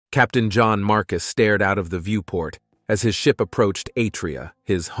Captain John Marcus stared out of the viewport as his ship approached Atria,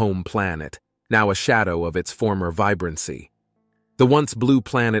 his home planet, now a shadow of its former vibrancy. The once blue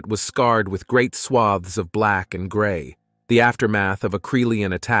planet was scarred with great swaths of black and gray, the aftermath of a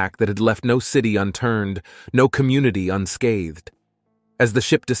Krelian attack that had left no city unturned, no community unscathed. As the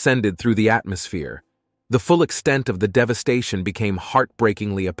ship descended through the atmosphere, the full extent of the devastation became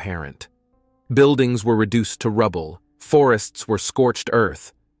heartbreakingly apparent. Buildings were reduced to rubble, forests were scorched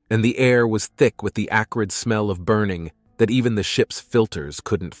earth, and the air was thick with the acrid smell of burning that even the ship's filters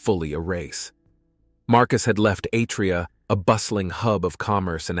couldn't fully erase. Marcus had left Atria, a bustling hub of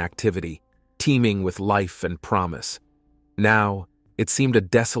commerce and activity, teeming with life and promise. Now, it seemed a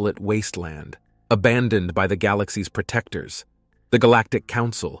desolate wasteland, abandoned by the galaxy's protectors, the Galactic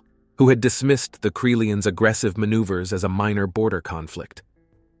Council, who had dismissed the Krelians' aggressive maneuvers as a minor border conflict.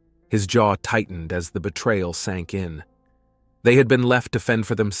 His jaw tightened as the betrayal sank in. They had been left to fend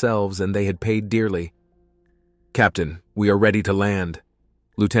for themselves, and they had paid dearly. "Captain, we are ready to land,"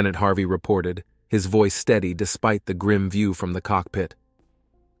 Lieutenant Harvey reported, his voice steady despite the grim view from the cockpit.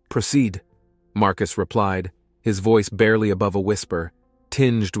 "Proceed," Marcus replied, his voice barely above a whisper,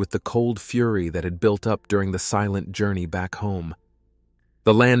 tinged with the cold fury that had built up during the silent journey back home.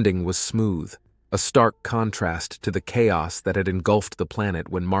 The landing was smooth, a stark contrast to the chaos that had engulfed the planet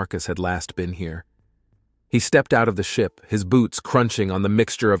when Marcus had last been here. He stepped out of the ship, his boots crunching on the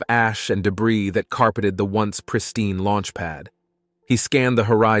mixture of ash and debris that carpeted the once pristine launch pad. He scanned the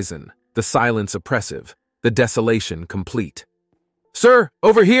horizon, the silence oppressive, the desolation complete. "Sir,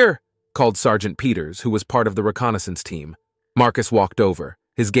 over here!" called Sergeant Peters, who was part of the reconnaissance team. Marcus walked over,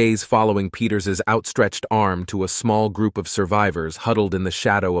 his gaze following Peters's outstretched arm to a small group of survivors huddled in the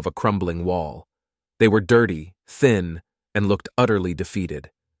shadow of a crumbling wall. They were dirty, thin, and looked utterly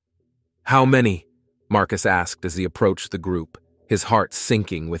defeated. "How many?" Marcus asked as he approached the group, his heart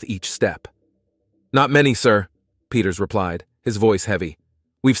sinking with each step. "Not many, sir," Peters replied, his voice heavy.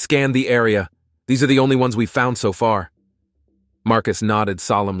 "We've scanned the area. These are the only ones we've found so far." Marcus nodded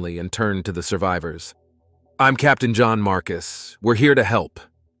solemnly and turned to the survivors. "I'm Captain John Marcus. We're here to help.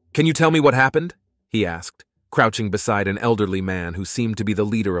 Can you tell me what happened?" he asked, crouching beside an elderly man who seemed to be the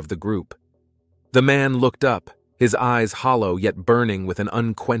leader of the group. The man looked up, his eyes hollow yet burning with an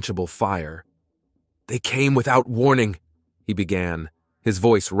unquenchable fire. "They came without warning," he began, his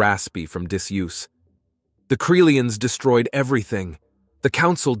voice raspy from disuse. "The Krelians destroyed everything. The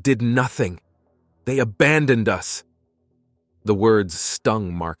Council did nothing. They abandoned us." The words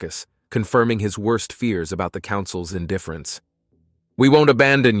stung Marcus, confirming his worst fears about the Council's indifference. "We won't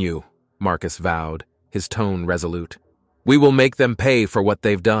abandon you," Marcus vowed, his tone resolute. "We will make them pay for what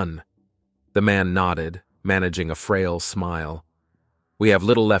they've done." The man nodded, managing a frail smile. "We have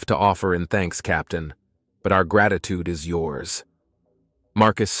little left to offer in thanks, Captain, but our gratitude is yours."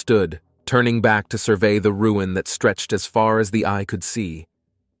 Marcus stood, turning back to survey the ruin that stretched as far as the eye could see.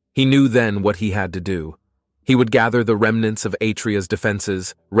 He knew then what he had to do. He would gather the remnants of Atria's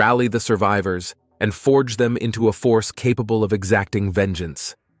defenses, rally the survivors, and forge them into a force capable of exacting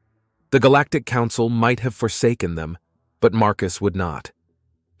vengeance. The Galactic Council might have forsaken them, but Marcus would not.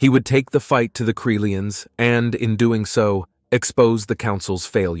 He would take the fight to the Krelians and, in doing so, expose the Council's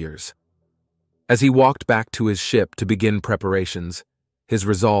failures. As he walked back to his ship to begin preparations, his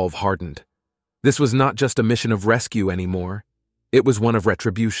resolve hardened. This was not just a mission of rescue anymore. It was one of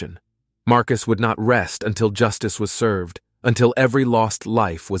retribution. Marcus would not rest until justice was served, until every lost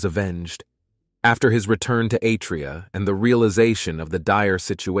life was avenged. After his return to Atria and the realization of the dire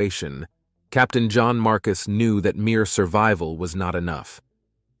situation, Captain John Marcus knew that mere survival was not enough.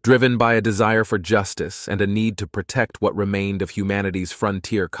 Driven by a desire for justice and a need to protect what remained of humanity's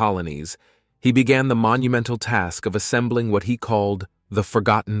frontier colonies, he began the monumental task of assembling what he called the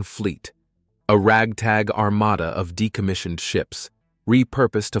Forgotten Fleet, a ragtag armada of decommissioned ships,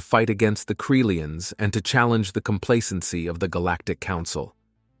 repurposed to fight against the Krelians and to challenge the complacency of the Galactic Council.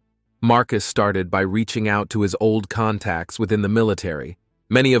 Marcus started by reaching out to his old contacts within the military,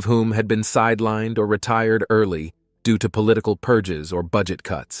 many of whom had been sidelined or retired early due to political purges or budget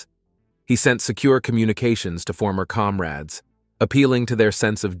cuts. He sent secure communications to former comrades, appealing to their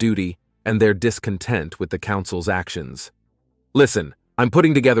sense of duty and their discontent with the Council's actions. "Listen, I'm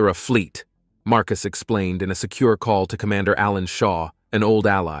putting together a fleet," Marcus explained in a secure call to Commander Alan Shaw, an old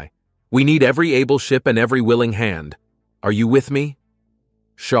ally. "We need every able ship and every willing hand. Are you with me?"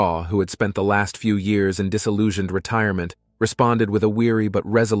 Shaw, who had spent the last few years in disillusioned retirement, responded with a weary but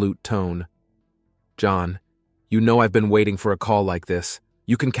resolute tone. "John, you know I've been waiting for a call like this.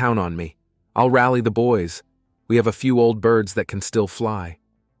 You can count on me. I'll rally the boys. We have a few old birds that can still fly."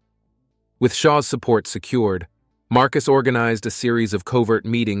 With Shaw's support secured, Marcus organized a series of covert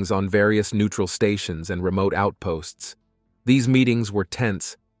meetings on various neutral stations and remote outposts. These meetings were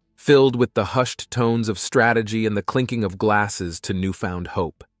tense, filled with the hushed tones of strategy and the clinking of glasses to newfound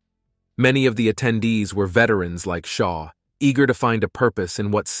hope. Many of the attendees were veterans like Shaw, eager to find a purpose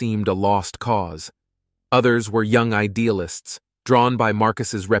in what seemed a lost cause. Others were young idealists, drawn by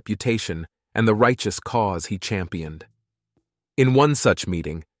Marcus's reputation and the righteous cause he championed. In one such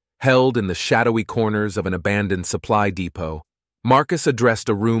meeting, held in the shadowy corners of an abandoned supply depot, Marcus addressed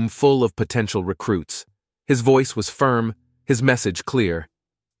a room full of potential recruits. His voice was firm, his message clear.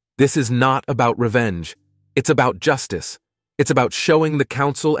 This is not about revenge. It's about justice. It's about showing the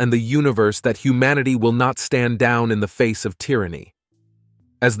Council and the universe that humanity will not stand down in the face of tyranny.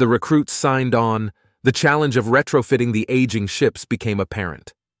 As the recruits signed on, the challenge of retrofitting the aging ships became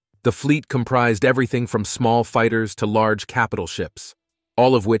apparent. The fleet comprised everything from small fighters to large capital ships,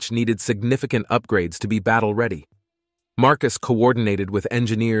 all of which needed significant upgrades to be battle-ready. Marcus coordinated with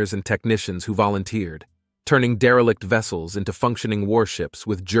engineers and technicians who volunteered, turning derelict vessels into functioning warships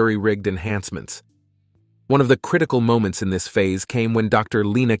with jury-rigged enhancements. One of the critical moments in this phase came when Dr.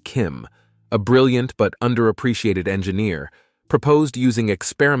 Lena Kim, a brilliant but underappreciated engineer, proposed using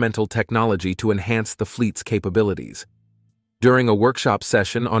experimental technology to enhance the fleet's capabilities. During a workshop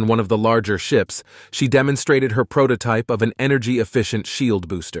session on one of the larger ships, she demonstrated her prototype of an energy-efficient shield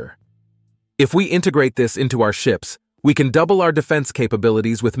booster. If we integrate this into our ships, we can double our defense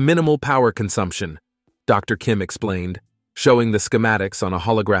capabilities with minimal power consumption, Dr. Kim explained, showing the schematics on a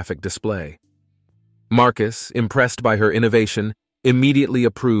holographic display. Marcus, impressed by her innovation, immediately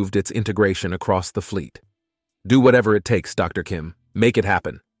approved its integration across the fleet. "Do whatever it takes, Dr. Kim. Make it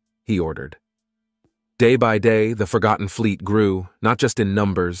happen," he ordered. Day by day, the Forgotten Fleet grew, not just in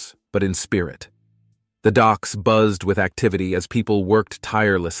numbers, but in spirit. The docks buzzed with activity as people worked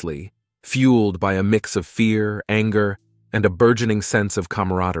tirelessly, fueled by a mix of fear, anger, and a burgeoning sense of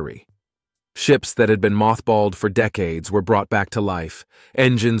camaraderie. Ships that had been mothballed for decades were brought back to life,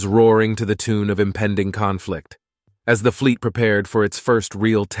 engines roaring to the tune of impending conflict. As the fleet prepared for its first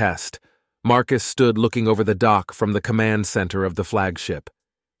real test, Marcus stood looking over the dock from the command center of the flagship.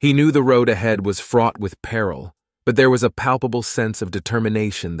 He knew the road ahead was fraught with peril, but there was a palpable sense of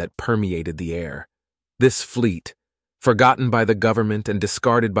determination that permeated the air. This fleet, forgotten by the government and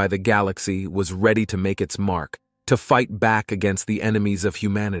discarded by the galaxy, was ready to make its mark, to fight back against the enemies of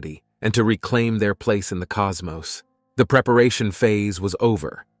humanity, and to reclaim their place in the cosmos. The preparation phase was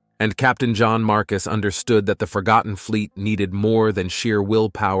over, and Captain John Marcus understood that the Forgotten Fleet needed more than sheer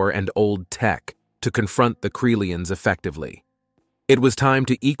willpower and old tech to confront the Krelians effectively. It was time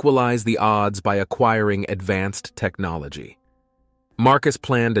to equalize the odds by acquiring advanced technology. Marcus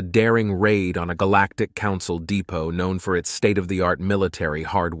planned a daring raid on a Galactic Council depot known for its state-of-the-art military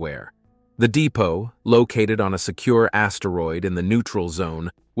hardware. The depot, located on a secure asteroid in the neutral zone,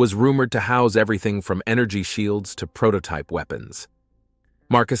 was rumored to house everything from energy shields to prototype weapons.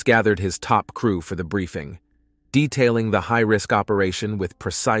 Marcus gathered his top crew for the briefing, detailing the high-risk operation with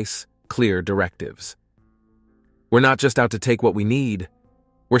precise, clear directives. "We're not just out to take what we need.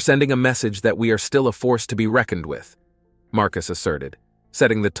 We're sending a message that we are still a force to be reckoned with," Marcus asserted,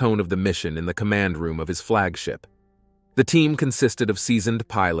 setting the tone of the mission in the command room of his flagship. The team consisted of seasoned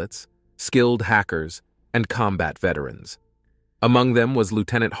pilots, skilled hackers, and combat veterans. Among them was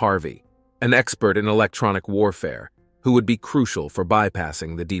Lieutenant Harvey, an expert in electronic warfare, who would be crucial for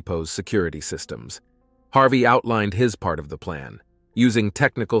bypassing the depot's security systems. Harvey outlined his part of the plan, using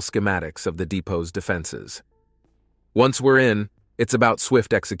technical schematics of the depot's defenses. "Once we're in, it's about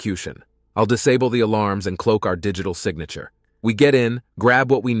swift execution. I'll disable the alarms and cloak our digital signature. We get in,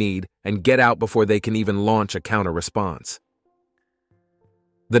 grab what we need, and get out before they can even launch a counter-response."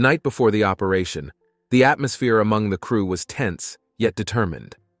 The night before the operation, the atmosphere among the crew was tense, yet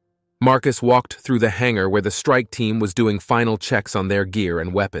determined. Marcus walked through the hangar where the strike team was doing final checks on their gear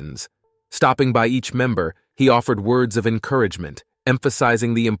and weapons. Stopping by each member, he offered words of encouragement,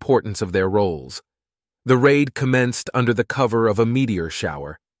 emphasizing the importance of their roles. The raid commenced under the cover of a meteor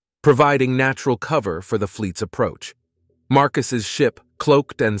shower, providing natural cover for the fleet's approach. Marcus's ship,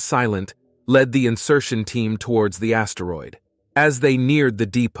 cloaked and silent, led the insertion team towards the asteroid. As they neared the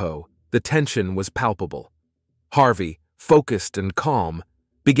depot, the tension was palpable. Harvey, focused and calm,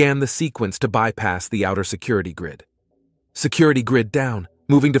 began the sequence to bypass the outer security grid. "Security grid down,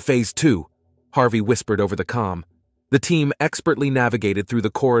 moving to Phase 2, Harvey whispered over the comm. The team expertly navigated through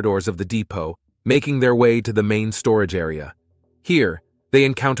the corridors of the depot, making their way to the main storage area. Here, they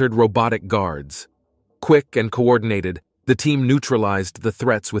encountered robotic guards. Quick and coordinated, the team neutralized the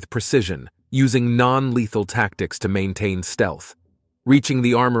threats with precision, using non-lethal tactics to maintain stealth. Reaching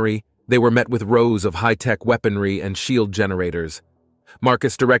the armory, They were met with rows of high-tech weaponry and shield generators.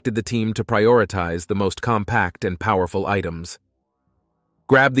 Marcus directed the team to prioritize the most compact and powerful items.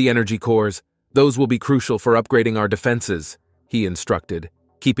 "Grab the energy cores. Those will be crucial for upgrading our defenses," he instructed,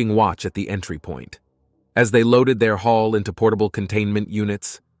 keeping watch at the entry point. As they loaded their haul into portable containment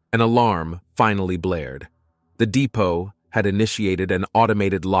units, an alarm finally blared. The depot had initiated an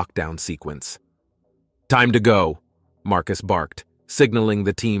automated lockdown sequence. "Time to go," Marcus barked, signaling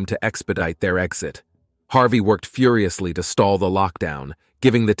the team to expedite their exit. Harvey worked furiously to stall the lockdown,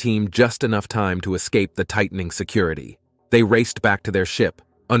 giving the team just enough time to escape the tightening security. They raced back to their ship,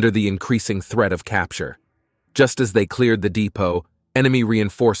 under the increasing threat of capture. Just as they cleared the depot, enemy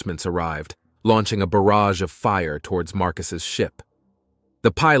reinforcements arrived, launching a barrage of fire towards Marcus's ship.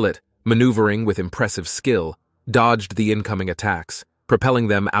 The pilot, maneuvering with impressive skill, dodged the incoming attacks, propelling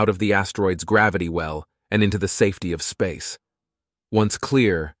them out of the asteroid's gravity well and into the safety of space. Once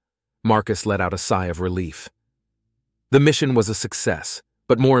clear, Marcus let out a sigh of relief. The mission was a success,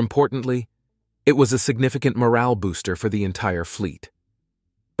 but more importantly, it was a significant morale booster for the entire fleet.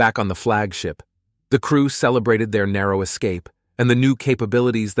 Back on the flagship, the crew celebrated their narrow escape and the new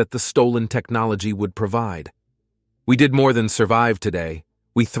capabilities that the stolen technology would provide. "We did more than survive today.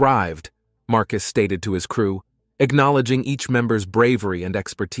 We thrived," Marcus stated to his crew, acknowledging each member's bravery and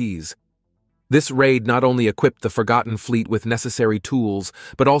expertise. This raid not only equipped the Forgotten Fleet with necessary tools,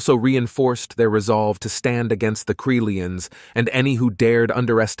 but also reinforced their resolve to stand against the Krelians and any who dared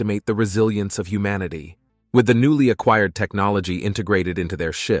underestimate the resilience of humanity. With the newly acquired technology integrated into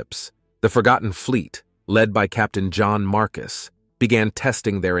their ships, the Forgotten Fleet, led by Captain John Marcus, began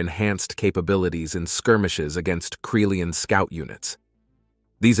testing their enhanced capabilities in skirmishes against Krelian scout units.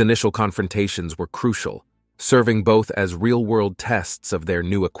 These initial confrontations were crucial, serving both as real-world tests of their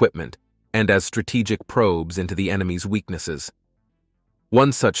new equipment and as strategic probes into the enemy's weaknesses.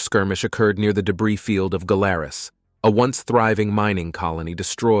 One such skirmish occurred near the debris field of Galactic, a once thriving mining colony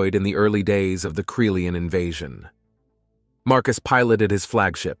destroyed in the early days of the Krelian invasion. Marcus piloted his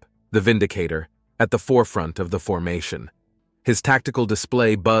flagship, the Vindicator, at the forefront of the formation. His tactical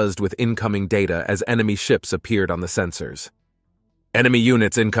display buzzed with incoming data as enemy ships appeared on the sensors. "Enemy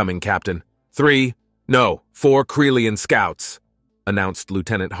units incoming, Captain. 4 Krelian scouts," announced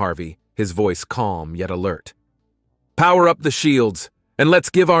Lieutenant Harvey, his voice calm yet alert. "Power up the shields, and let's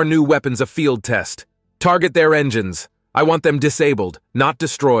give our new weapons a field test. Target their engines. I want them disabled, not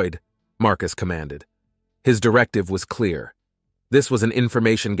destroyed," Marcus commanded. His directive was clear. This was an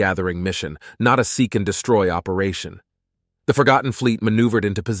information-gathering mission, not a seek-and-destroy operation. The Forgotten Fleet maneuvered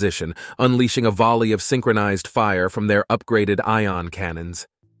into position, unleashing a volley of synchronized fire from their upgraded ion cannons.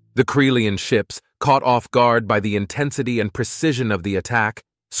 The Krelian ships, caught off guard by the intensity and precision of the attack,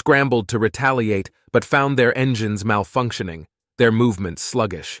 scrambled to retaliate but found their engines malfunctioning, their movements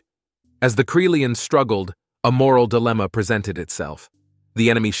sluggish. As the Krelians struggled, a moral dilemma presented itself. The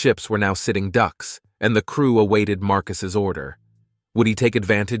enemy ships were now sitting ducks, and the crew awaited Marcus's order. Would he take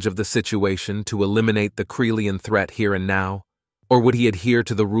advantage of the situation to eliminate the Krelian threat here and now, or would he adhere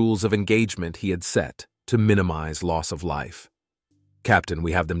to the rules of engagement he had set to minimize loss of life? "Captain,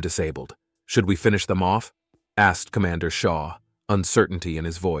 we have them disabled. Should we finish them off?" asked Commander Shaw, uncertainty in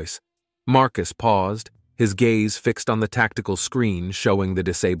his voice. Marcus paused, his gaze fixed on the tactical screen showing the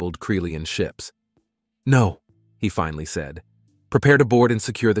disabled Krelian ships. "No," he finally said. "Prepare to board and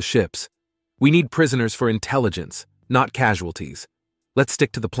secure the ships. We need prisoners for intelligence, not casualties. Let's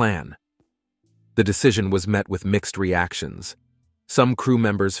stick to the plan." The decision was met with mixed reactions. Some crew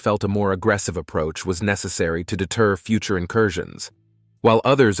members felt a more aggressive approach was necessary to deter future incursions, while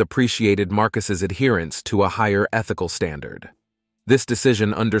others appreciated Marcus's adherence to a higher ethical standard. This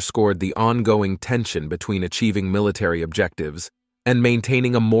decision underscored the ongoing tension between achieving military objectives and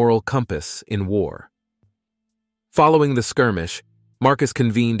maintaining a moral compass in war. Following the skirmish, Marcus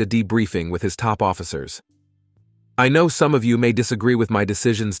convened a debriefing with his top officers. "I know some of you may disagree with my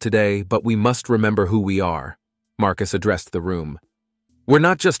decisions today, but we must remember who we are," Marcus addressed the room. "We're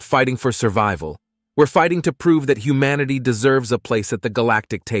not just fighting for survival. We're fighting to prove that humanity deserves a place at the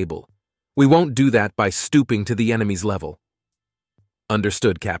galactic table. We won't do that by stooping to the enemy's level."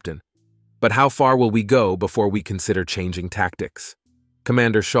 "Understood, Captain. But how far will we go before we consider changing tactics?"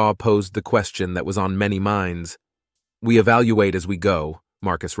 Commander Shaw posed the question that was on many minds. "We evaluate as we go,"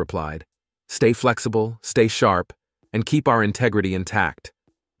 Marcus replied. "Stay flexible, stay sharp, and keep our integrity intact.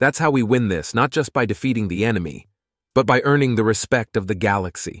 That's how we win this, not just by defeating the enemy, but by earning the respect of the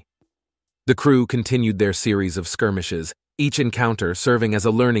galaxy." The crew continued their series of skirmishes, each encounter serving as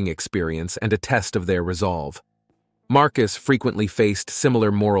a learning experience and a test of their resolve. Marcus frequently faced similar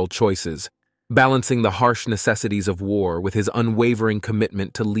moral choices, balancing the harsh necessities of war with his unwavering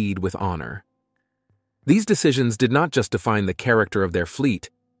commitment to lead with honor. These decisions did not just define the character of their fleet,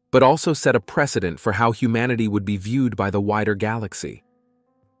 but also set a precedent for how humanity would be viewed by the wider galaxy.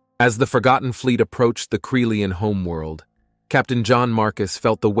 As the Forgotten Fleet approached the Krelian homeworld, Captain John Marcus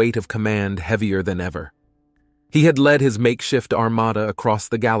felt the weight of command heavier than ever. He had led his makeshift armada across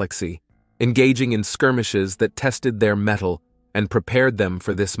the galaxy, engaging in skirmishes that tested their mettle and prepared them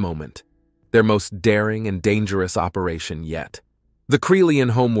for this moment, their most daring and dangerous operation yet. The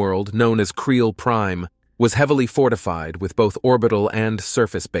Krelian homeworld, known as Kreel Prime, was heavily fortified with both orbital and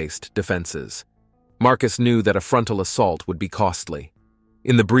surface-based defenses. Marcus knew that a frontal assault would be costly.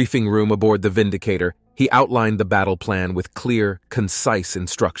 In the briefing room aboard the Vindicator, he outlined the battle plan with clear, concise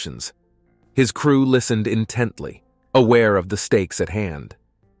instructions. His crew listened intently, aware of the stakes at hand.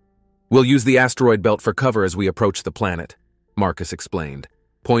 "We'll use the asteroid belt for cover as we approach the planet," Marcus explained,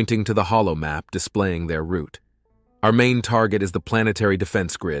 pointing to the holomap displaying their route. "Our main target is the planetary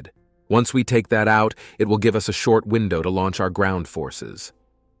defense grid. Once we take that out, it will give us a short window to launch our ground forces."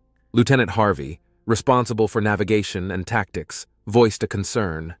 Lieutenant Harvey, responsible for navigation and tactics, voiced a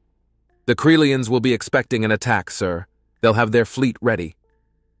concern. "The Krelians will be expecting an attack, sir. They'll have their fleet ready."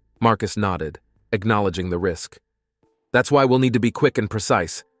 Marcus nodded, acknowledging the risk. "That's why we'll need to be quick and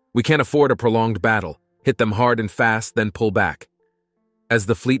precise. We can't afford a prolonged battle. Hit them hard and fast, then pull back." As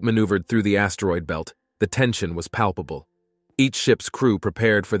the fleet maneuvered through the asteroid belt, the tension was palpable. Each ship's crew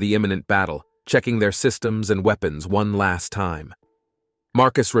prepared for the imminent battle, checking their systems and weapons one last time.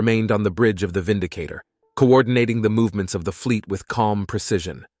 Marcus remained on the bridge of the Vindicator, coordinating the movements of the fleet with calm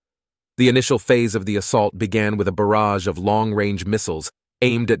precision. The initial phase of the assault began with a barrage of long-range missiles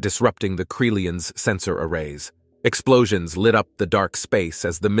aimed at disrupting the Krelians' sensor arrays. Explosions lit up the dark space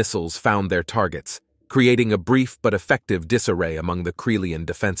as the missiles found their targets, creating a brief but effective disarray among the Krelian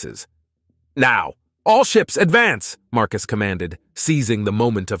defenses. "Now, all ships advance!" Marcus commanded, seizing the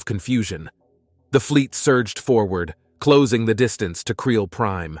moment of confusion. The fleet surged forward, closing the distance to Kreel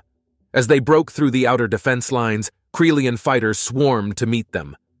Prime. As they broke through the outer defense lines, Krelian fighters swarmed to meet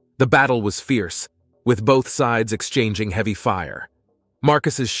them. The battle was fierce, with both sides exchanging heavy fire.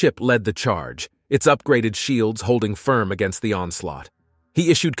 Marcus's ship led the charge, its upgraded shields holding firm against the onslaught. He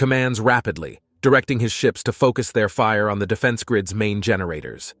issued commands rapidly, directing his ships to focus their fire on the defense grid's main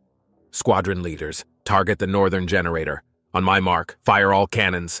generators. "Squadron leaders, target the northern generator. On my mark, fire all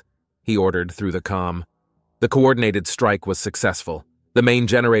cannons," he ordered through the comm. The coordinated strike was successful. The main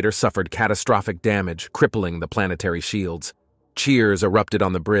generator suffered catastrophic damage, crippling the planetary shields. Cheers erupted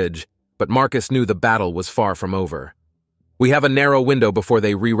on the bridge, but Marcus knew the battle was far from over. "We have a narrow window before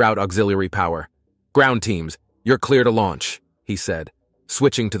they reroute auxiliary power. Ground teams, you're clear to launch," he said,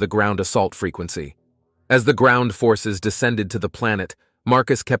 switching to the ground assault frequency. As the ground forces descended to the planet,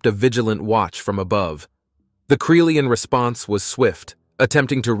 Marcus kept a vigilant watch from above. The Krelian response was swift,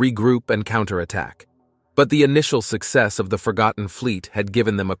 attempting to regroup and counterattack. But the initial success of the Forgotten Fleet had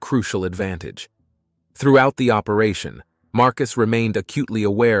given them a crucial advantage. Throughout the operation, Marcus remained acutely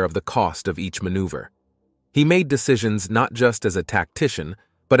aware of the cost of each maneuver. He made decisions not just as a tactician,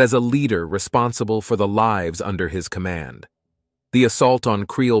 but as a leader responsible for the lives under his command. The assault on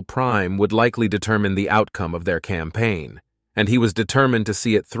Kreel Prime would likely determine the outcome of their campaign, and he was determined to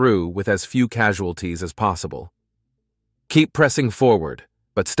see it through with as few casualties as possible. "Keep pressing forward,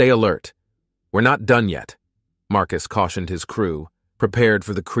 but stay alert. We're not done yet," Marcus cautioned his crew, prepared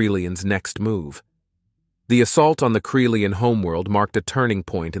for the Krelians' next move. The assault on the Krelian homeworld marked a turning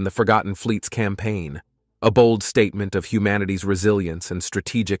point in the Forgotten Fleet's campaign, a bold statement of humanity's resilience and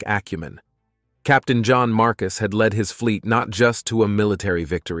strategic acumen. Captain John Marcus had led his fleet not just to a military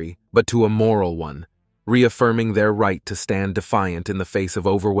victory, but to a moral one, reaffirming their right to stand defiant in the face of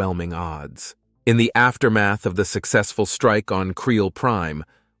overwhelming odds. In the aftermath of the successful strike on Kreel Prime,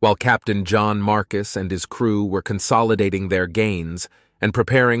 while Captain John Marcus and his crew were consolidating their gains and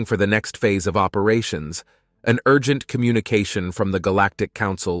preparing for the next phase of operations, an urgent communication from the Galactic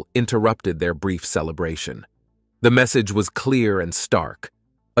Council interrupted their brief celebration. The message was clear and stark,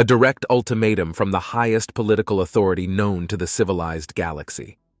 a direct ultimatum from the highest political authority known to the civilized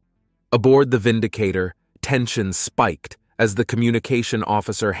galaxy. Aboard the Vindicator, tension spiked as the communication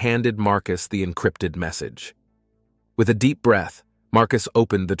officer handed Marcus the encrypted message. With a deep breath, Marcus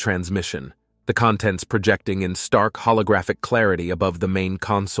opened the transmission, the contents projecting in stark holographic clarity above the main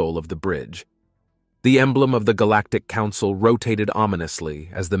console of the bridge. The emblem of the Galactic Council rotated ominously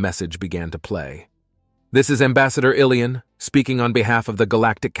as the message began to play. "This is Ambassador Ilian, speaking on behalf of the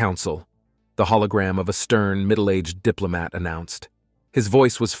Galactic Council," the hologram of a stern, middle-aged diplomat announced. His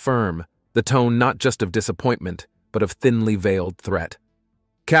voice was firm, the tone not just of disappointment, but of thinly veiled threat.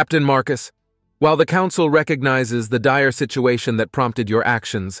 "Captain Marcus, While the Council recognizes the dire situation that prompted your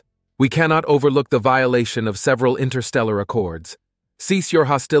actions, we cannot overlook the violation of several interstellar accords. Cease your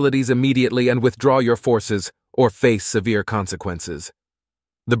hostilities immediately and withdraw your forces, or face severe consequences.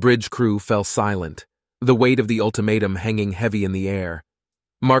 The bridge crew fell silent, the weight of the ultimatum hanging heavy in the air.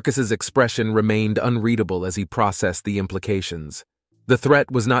 Marcus's expression remained unreadable as he processed the implications. The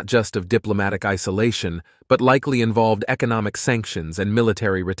threat was not just of diplomatic isolation, but likely involved economic sanctions and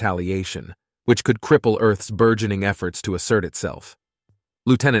military retaliation, which could cripple Earth's burgeoning efforts to assert itself.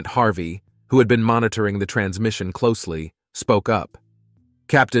 Lieutenant Harvey, who had been monitoring the transmission closely, spoke up.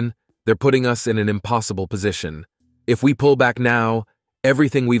 "Captain, they're putting us in an impossible position. If we pull back now,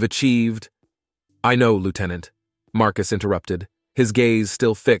 everything we've achieved—" "I know, Lieutenant," Marcus interrupted, his gaze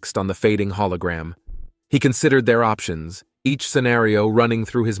still fixed on the fading hologram. He considered their options, each scenario running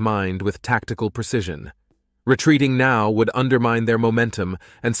through his mind with tactical precision. Retreating now would undermine their momentum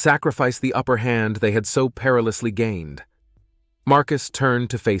and sacrifice the upper hand they had so perilously gained. Marcus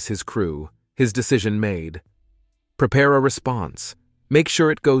turned to face his crew, his decision made. "Prepare a response. Make sure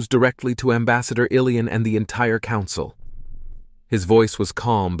it goes directly to Ambassador Ilian and the entire Council." His voice was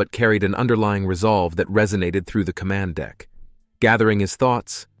calm but carried an underlying resolve that resonated through the command deck. Gathering his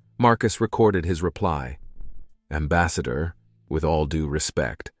thoughts, Marcus recorded his reply. "Ambassador, with all due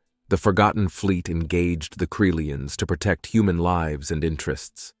respect, the Forgotten Fleet engaged the Krelians to protect human lives and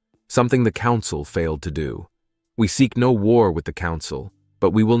interests, something the Council failed to do. We seek no war with the Council,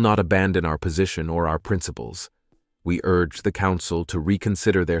 but we will not abandon our position or our principles. We urge the Council to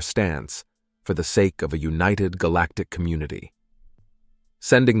reconsider their stance for the sake of a united galactic community."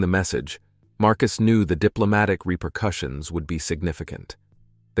 Sending the message, Marcus knew the diplomatic repercussions would be significant.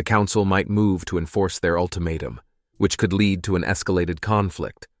 The Council might move to enforce their ultimatum, which could lead to an escalated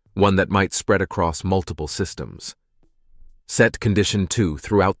conflict, one that might spread across multiple systems. "Set Condition 2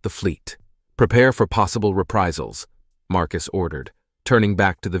 throughout the fleet. Prepare for possible reprisals," Marcus ordered, turning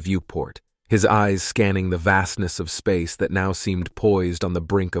back to the viewport, his eyes scanning the vastness of space that now seemed poised on the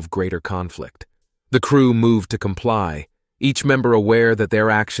brink of greater conflict. The crew moved to comply, each member aware that their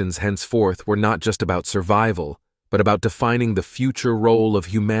actions henceforth were not just about survival, but about defining the future role of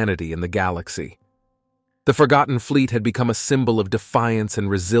humanity in the galaxy. The Forgotten Fleet had become a symbol of defiance and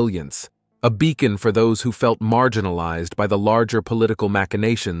resilience, a beacon for those who felt marginalized by the larger political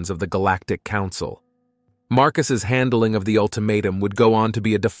machinations of the Galactic Council. Marcus's handling of the ultimatum would go on to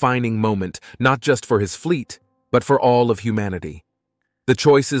be a defining moment, not just for his fleet, but for all of humanity. The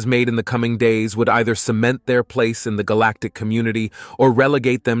choices made in the coming days would either cement their place in the galactic community or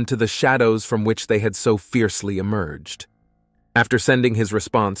relegate them to the shadows from which they had so fiercely emerged. After sending his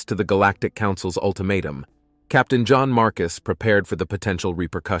response to the Galactic Council's ultimatum, Captain John Marcus prepared for the potential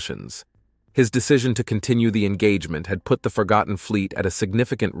repercussions. His decision to continue the engagement had put the Forgotten Fleet at a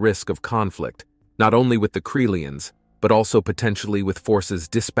significant risk of conflict, not only with the Krelians, but also potentially with forces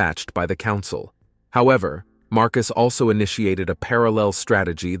dispatched by the Council. However, Marcus also initiated a parallel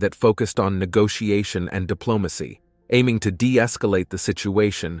strategy that focused on negotiation and diplomacy, aiming to de-escalate the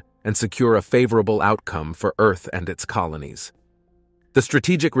situation and secure a favorable outcome for Earth and its colonies. The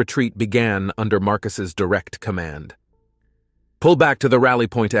strategic retreat began under Marcus's direct command. "Pull back to the rally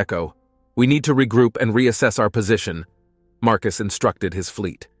point, Echo. We need to regroup and reassess our position," Marcus instructed his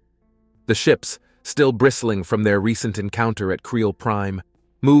fleet. The ships, still bristling from their recent encounter at Creel Prime,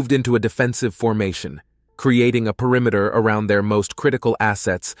 moved into a defensive formation, creating a perimeter around their most critical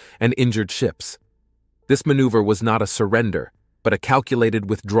assets and injured ships. This maneuver was not a surrender, but a calculated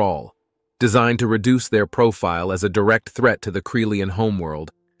withdrawal, designed to reduce their profile as a direct threat to the Krelian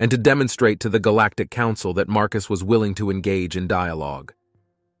homeworld and to demonstrate to the Galactic Council that Marcus was willing to engage in dialogue.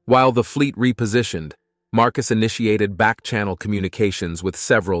 While the fleet repositioned, Marcus initiated back-channel communications with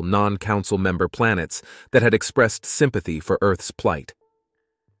several non-Council member planets that had expressed sympathy for Earth's plight.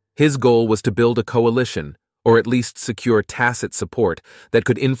 His goal was to build a coalition, or at least secure tacit support that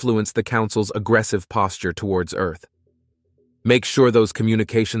could influence the Council's aggressive posture towards Earth. "Make sure those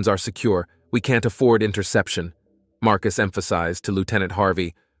communications are secure. We can't afford interception," Marcus emphasized to Lieutenant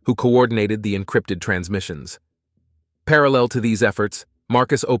Harvey, who coordinated the encrypted transmissions. Parallel to these efforts,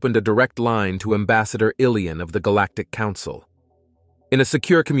 Marcus opened a direct line to Ambassador Ilian of the Galactic Council. In a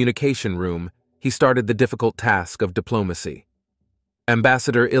secure communication room, he started the difficult task of diplomacy.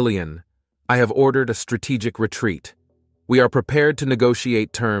 "Ambassador Ilian, I have ordered a strategic retreat. We are prepared to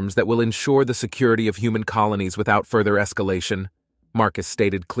negotiate terms that will ensure the security of human colonies without further escalation," Marcus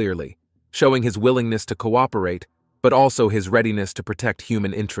stated clearly, showing his willingness to cooperate, but also his readiness to protect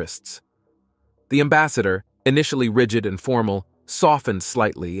human interests. The ambassador, initially rigid and formal, softened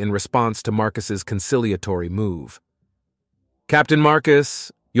slightly in response to Marcus's conciliatory move. "Captain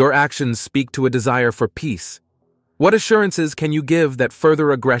Marcus, Your actions speak to a desire for peace. What assurances can you give that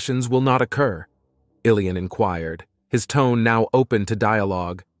further aggressions will not occur? Ilian inquired, his tone now open to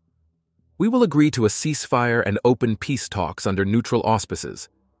dialogue. We will agree to a ceasefire and open peace talks under neutral auspices.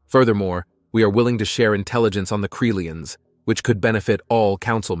 Furthermore, we are willing to share intelligence on the Krelians, which could benefit all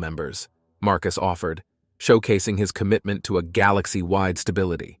council members, Marcus offered, showcasing his commitment to a galaxy-wide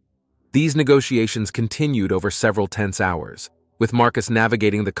stability. These negotiations continued over several tense hours, with Marcus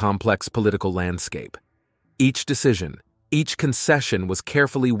navigating the complex political landscape. Each decision, each concession was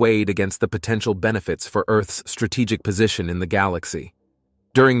carefully weighed against the potential benefits for Earth's strategic position in the galaxy.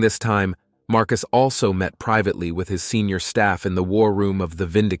 During this time, Marcus also met privately with his senior staff in the war room of the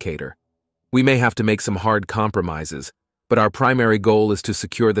Vindicator. We may have to make some hard compromises, but our primary goal is to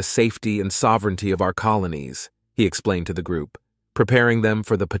secure the safety and sovereignty of our colonies, he explained to the group, preparing them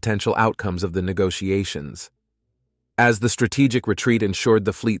for the potential outcomes of the negotiations. As the strategic retreat ensured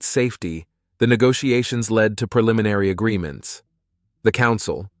the fleet's safety, the negotiations led to preliminary agreements. The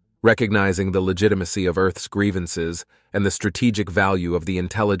Council, recognizing the legitimacy of Earth's grievances and the strategic value of the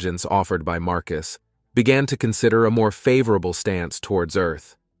intelligence offered by Marcus, began to consider a more favorable stance towards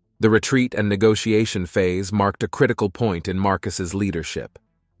Earth. The retreat and negotiation phase marked a critical point in Marcus's leadership,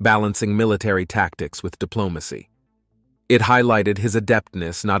 balancing military tactics with diplomacy. It highlighted his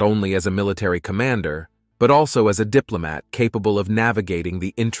adeptness not only as a military commander, but also as a diplomat capable of navigating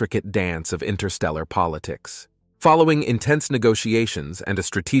the intricate dance of interstellar politics. Following intense negotiations and a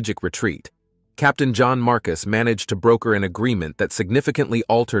strategic retreat, Captain John Marcus managed to broker an agreement that significantly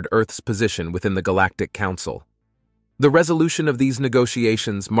altered Earth's position within the Galactic Council. The resolution of these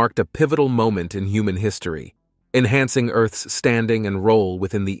negotiations marked a pivotal moment in human history, enhancing Earth's standing and role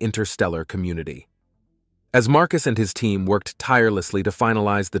within the interstellar community. As Marcus and his team worked tirelessly to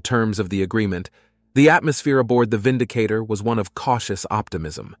finalize the terms of the agreement, the atmosphere aboard the Vindicator was one of cautious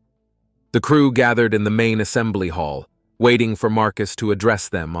optimism. The crew gathered in the main assembly hall, waiting for Marcus to address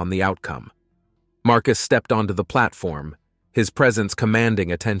them on the outcome. Marcus stepped onto the platform, his presence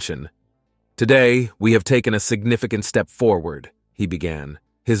commanding attention. Today, we have taken a significant step forward, he began,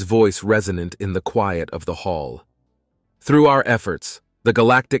 his voice resonant in the quiet of the hall. Through our efforts, the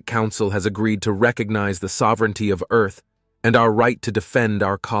Galactic Council has agreed to recognize the sovereignty of Earth and our right to defend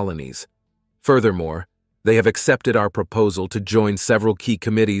our colonies. Furthermore, they have accepted our proposal to join several key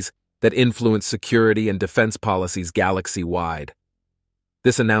committees that influence security and defense policies galaxy-wide.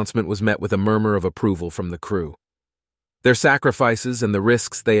 This announcement was met with a murmur of approval from the crew. Their sacrifices and the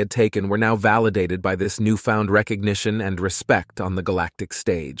risks they had taken were now validated by this newfound recognition and respect on the galactic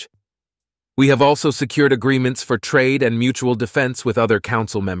stage. We have also secured agreements for trade and mutual defense with other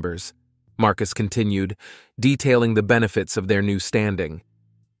council members, Marcus continued, detailing the benefits of their new standing.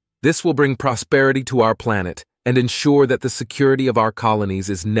 This will bring prosperity to our planet and ensure that the security of our colonies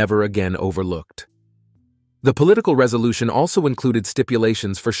is never again overlooked. The political resolution also included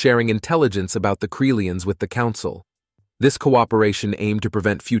stipulations for sharing intelligence about the Krelians with the Council. This cooperation aimed to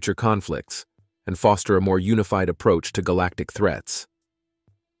prevent future conflicts and foster a more unified approach to galactic threats.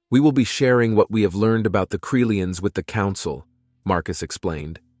 We will be sharing what we have learned about the Krelians with the Council, Marcus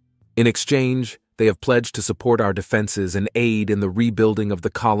explained. In exchange, they have pledged to support our defenses and aid in the rebuilding of the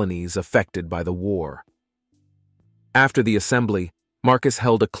colonies affected by the war. After the assembly, Marcus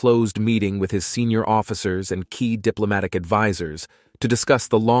held a closed meeting with his senior officers and key diplomatic advisors to discuss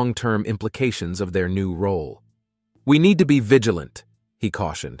the long-term implications of their new role. We need to be vigilant, he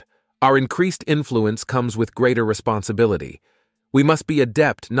cautioned. Our increased influence comes with greater responsibility. We must be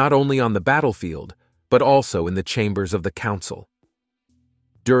adept not only on the battlefield, but also in the chambers of the Council.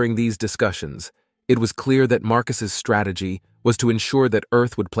 During these discussions, it was clear that Marcus's strategy was to ensure that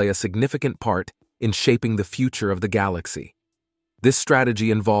Earth would play a significant part in shaping the future of the galaxy. This strategy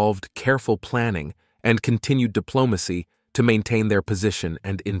involved careful planning and continued diplomacy to maintain their position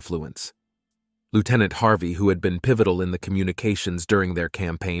and influence. Lieutenant Harvey, who had been pivotal in the communications during their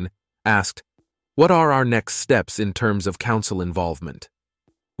campaign, asked, "What are our next steps in terms of Council involvement?"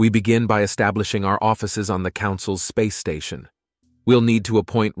 "We begin by establishing our offices on the Council's space station. We'll need to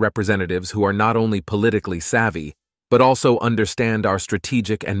appoint representatives who are not only politically savvy, but also understand our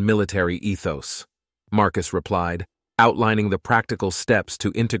strategic and military ethos," Marcus replied, outlining the practical steps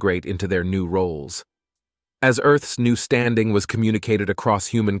to integrate into their new roles. As Earth's new standing was communicated across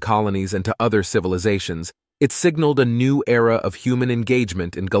human colonies and to other civilizations, it signaled a new era of human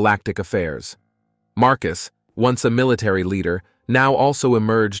engagement in galactic affairs. Marcus, once a military leader, now also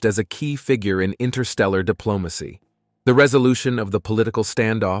emerged as a key figure in interstellar diplomacy. The resolution of the political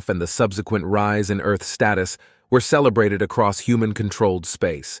standoff and the subsequent rise in Earth's status were celebrated across human-controlled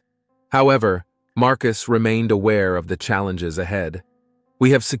space. However, Marcus remained aware of the challenges ahead. "We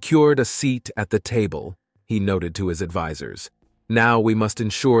have secured a seat at the table," he noted to his advisors. "Now we must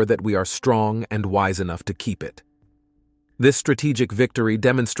ensure that we are strong and wise enough to keep it." This strategic victory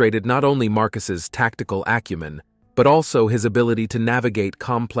demonstrated not only Marcus's tactical acumen, but also his ability to navigate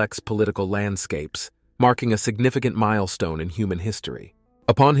complex political landscapes, marking a significant milestone in human history.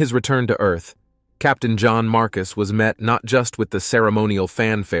 Upon his return to Earth, Captain John Marcus was met not just with the ceremonial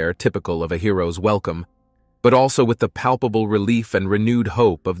fanfare typical of a hero's welcome, but also with the palpable relief and renewed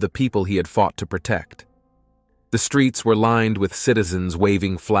hope of the people he had fought to protect. The streets were lined with citizens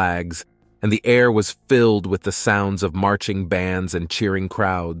waving flags, and the air was filled with the sounds of marching bands and cheering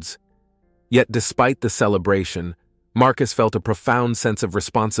crowds. Yet despite the celebration, Marcus felt a profound sense of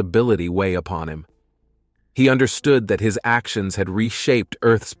responsibility weigh upon him. He understood that his actions had reshaped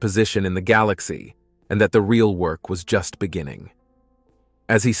Earth's position in the galaxy, and that the real work was just beginning.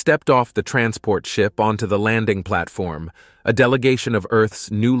 As he stepped off the transport ship onto the landing platform, a delegation of Earth's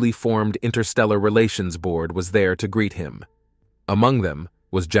newly formed Interstellar Relations Board was there to greet him. Among them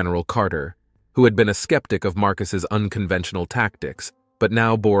was General Carter, who had been a skeptic of Marcus's unconventional tactics, but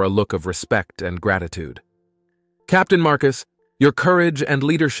now bore a look of respect and gratitude. "Captain Marcus, your courage and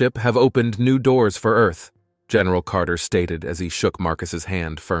leadership have opened new doors for Earth," General Carter stated as he shook Marcus's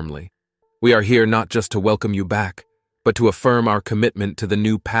hand firmly. "We are here not just to welcome you back, but to affirm our commitment to the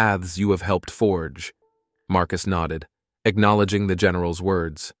new paths you have helped forge." Marcus nodded, acknowledging the general's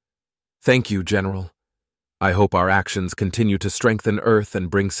words. "Thank you, General. I hope our actions continue to strengthen Earth and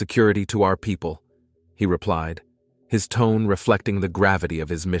bring security to our people," he replied, his tone reflecting the gravity of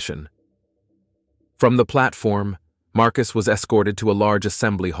his mission. From the platform, Marcus was escorted to a large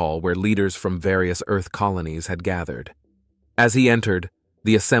assembly hall where leaders from various Earth colonies had gathered. As he entered,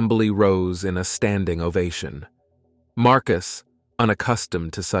 the assembly rose in a standing ovation. Marcus,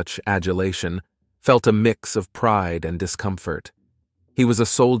 unaccustomed to such adulation, felt a mix of pride and discomfort. He was a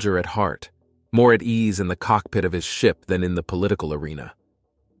soldier at heart, more at ease in the cockpit of his ship than in the political arena.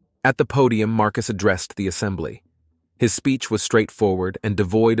 At the podium, Marcus addressed the assembly. His speech was straightforward and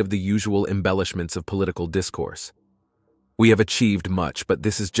devoid of the usual embellishments of political discourse. "We have achieved much, but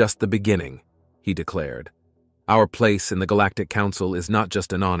this is just the beginning," he declared. "Our place in the Galactic Council is not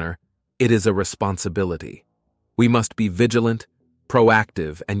just an honor, it is a responsibility. We must be vigilant,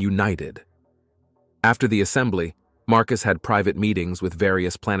 proactive, and united." After the assembly, Marcus had private meetings with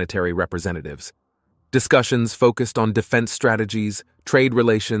various planetary representatives. Discussions focused on defense strategies, trade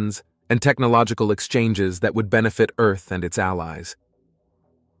relations, and technological exchanges that would benefit Earth and its allies.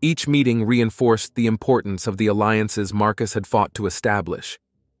 Each meeting reinforced the importance of the alliances Marcus had fought to establish.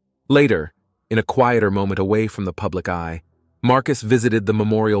 Later, in a quieter moment away from the public eye, Marcus visited the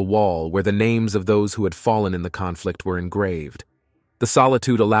memorial wall where the names of those who had fallen in the conflict were engraved. The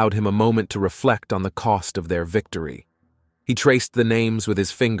solitude allowed him a moment to reflect on the cost of their victory. He traced the names with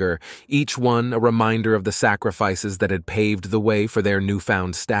his finger, each one a reminder of the sacrifices that had paved the way for their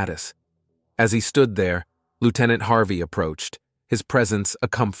newfound status. As he stood there, Lieutenant Harvey approached, his presence a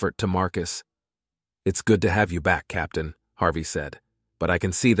comfort to Marcus. "It's good to have you back, Captain," Harvey said, "but I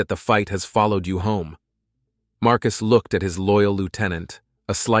can see that the fight has followed you home." Marcus looked at his loyal lieutenant,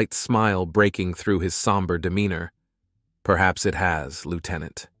 a slight smile breaking through his somber demeanor. "Perhaps it has,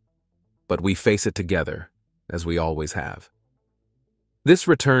 Lieutenant. But we face it together, as we always have." This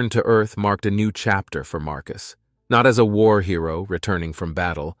return to Earth marked a new chapter for Marcus, not as a war hero returning from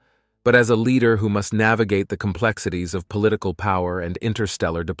battle, but as a leader who must navigate the complexities of political power and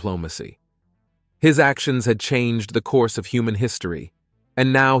interstellar diplomacy. His actions had changed the course of human history,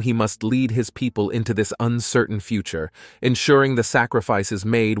 and now he must lead his people into this uncertain future, ensuring the sacrifices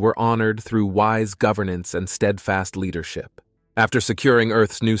made were honored through wise governance and steadfast leadership. After securing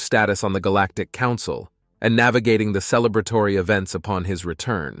Earth's new status on the Galactic Council and navigating the celebratory events upon his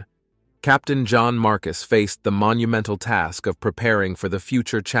return, Captain John Marcus faced the monumental task of preparing for the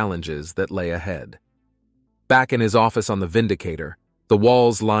future challenges that lay ahead. Back in his office on the Vindicator, the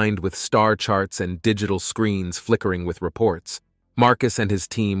walls lined with star charts and digital screens flickering with reports, Marcus and his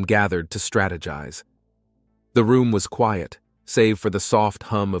team gathered to strategize. The room was quiet, save for the soft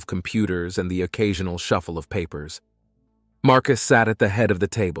hum of computers and the occasional shuffle of papers. Marcus sat at the head of the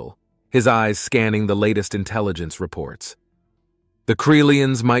table, his eyes scanning the latest intelligence reports. "The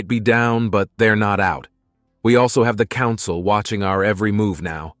Krelians might be down, but they're not out. We also have the Council watching our every move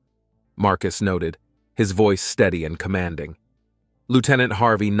now," Marcus noted, his voice steady and commanding. Lieutenant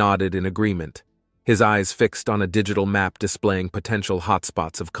Harvey nodded in agreement, his eyes fixed on a digital map displaying potential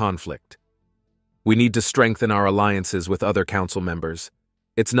hotspots of conflict. "We need to strengthen our alliances with other council members.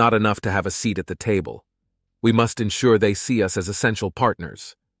 It's not enough to have a seat at the table. We must ensure they see us as essential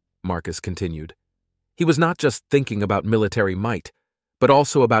partners," Marcus continued. He was not just thinking about military might, but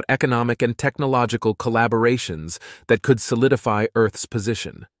also about economic and technological collaborations that could solidify Earth's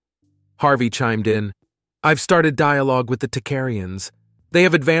position. Harvey chimed in, "I've started dialogue with the Takarians. They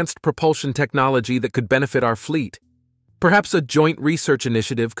have advanced propulsion technology that could benefit our fleet. Perhaps a joint research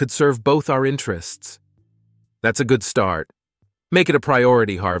initiative could serve both our interests." "That's a good start. Make it a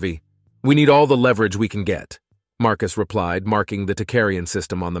priority, Harvey. We need all the leverage we can get," Marcus replied, marking the Takarian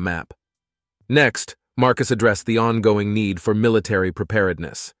system on the map. Next, Marcus addressed the ongoing need for military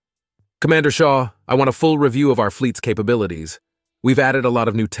preparedness. "Commander Shaw, I want a full review of our fleet's capabilities. We've added a lot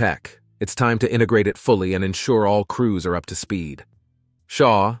of new tech. It's time to integrate it fully and ensure all crews are up to speed."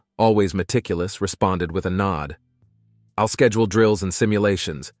 Shaw, always meticulous, responded with a nod. "I'll schedule drills and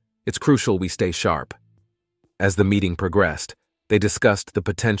simulations. It's crucial we stay sharp." As the meeting progressed, they discussed the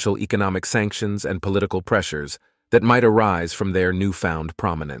potential economic sanctions and political pressures that might arise from their newfound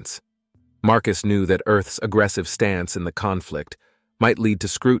prominence. Marcus knew that Earth's aggressive stance in the conflict might lead to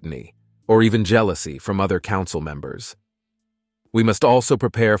scrutiny or even jealousy from other council members. "We must also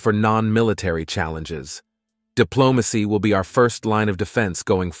prepare for non-military challenges. Diplomacy will be our first line of defense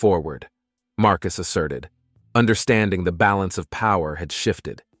going forward," Marcus asserted, understanding the balance of power had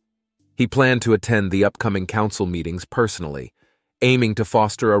shifted. He planned to attend the upcoming council meetings personally, aiming to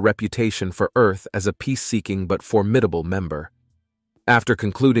foster a reputation for Earth as a peace-seeking but formidable member. After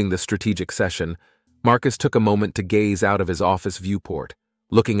concluding the strategic session, Marcus took a moment to gaze out of his office viewport,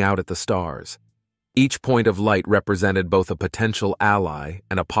 looking out at the stars. Each point of light represented both a potential ally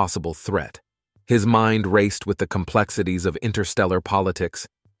and a possible threat. His mind raced with the complexities of interstellar politics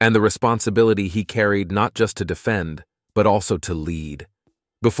and the responsibility he carried not just to defend, but also to lead.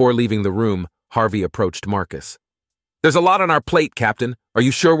 Before leaving the room, Harvey approached Marcus. "There's a lot on our plate, Captain. Are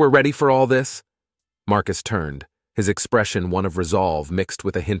you sure we're ready for all this?" Marcus turned, his expression one of resolve mixed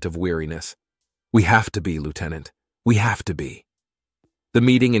with a hint of weariness. "We have to be, Lieutenant. We have to be." The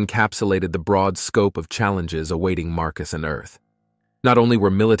meeting encapsulated the broad scope of challenges awaiting Marcus and Earth. Not only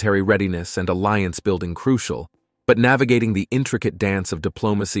were military readiness and alliance building crucial, but navigating the intricate dance of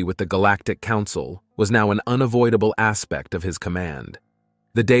diplomacy with the Galactic Council was now an unavoidable aspect of his command.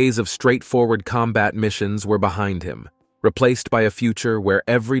 The days of straightforward combat missions were behind him, replaced by a future where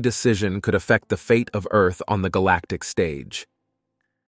every decision could affect the fate of Earth on the galactic stage.